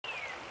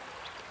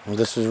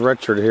This is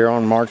Richard here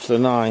on March the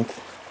 9th.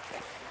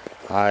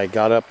 I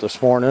got up this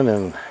morning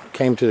and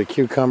came to the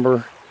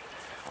cucumber.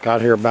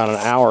 Got here about an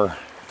hour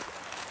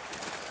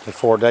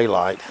before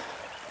daylight.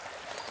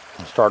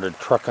 I started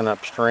trucking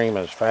upstream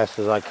as fast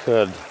as I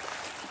could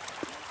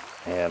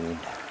and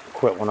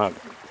quit when I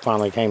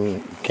finally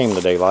came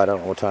to daylight. I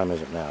don't know what time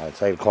is it now.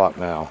 It's 8 o'clock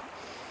now.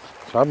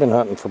 So I've been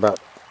hunting for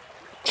about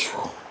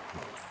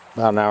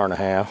an hour and a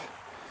half.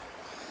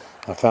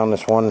 I found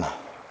this one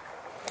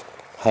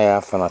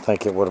half, and I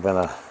think it would have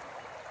been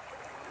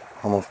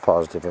almost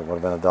positive it would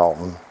have been a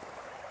Dalton.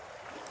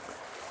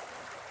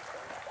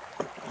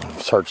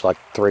 Searched like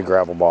 3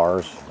 gravel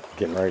bars.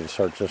 Getting ready to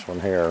search this one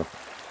here.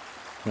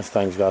 This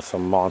thing's got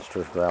some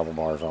monstrous gravel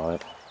bars on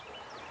it.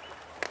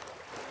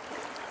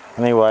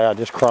 Anyway, I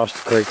just crossed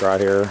the creek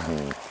right here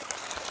and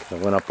I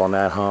went up on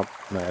that hump,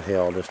 that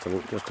hill, just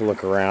to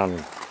look around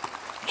and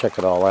check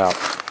it all out.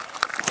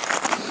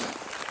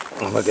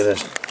 And look at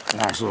this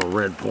nice little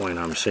red point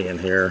I'm seeing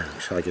here.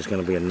 Looks like it's going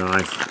to be a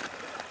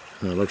knife.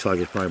 And it looks like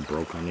it's probably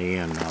broke on the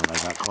end now that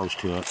I got close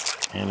to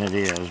it. And it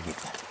is,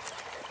 but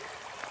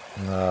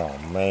oh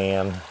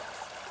man.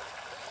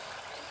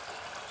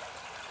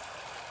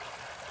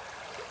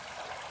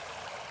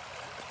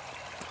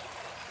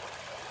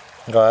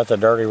 Oh, that's a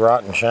dirty,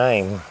 rotten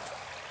shame.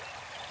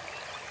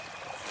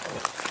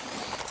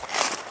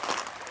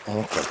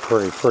 That's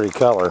a pretty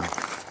color.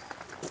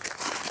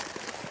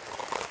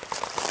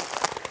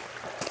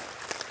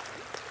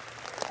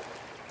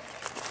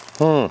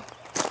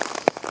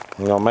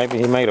 You know, maybe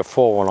he made a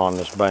full one on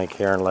this bank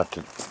here and left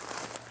it.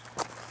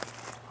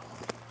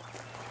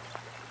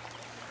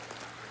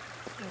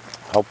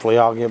 Hopefully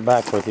I'll get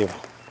back with you.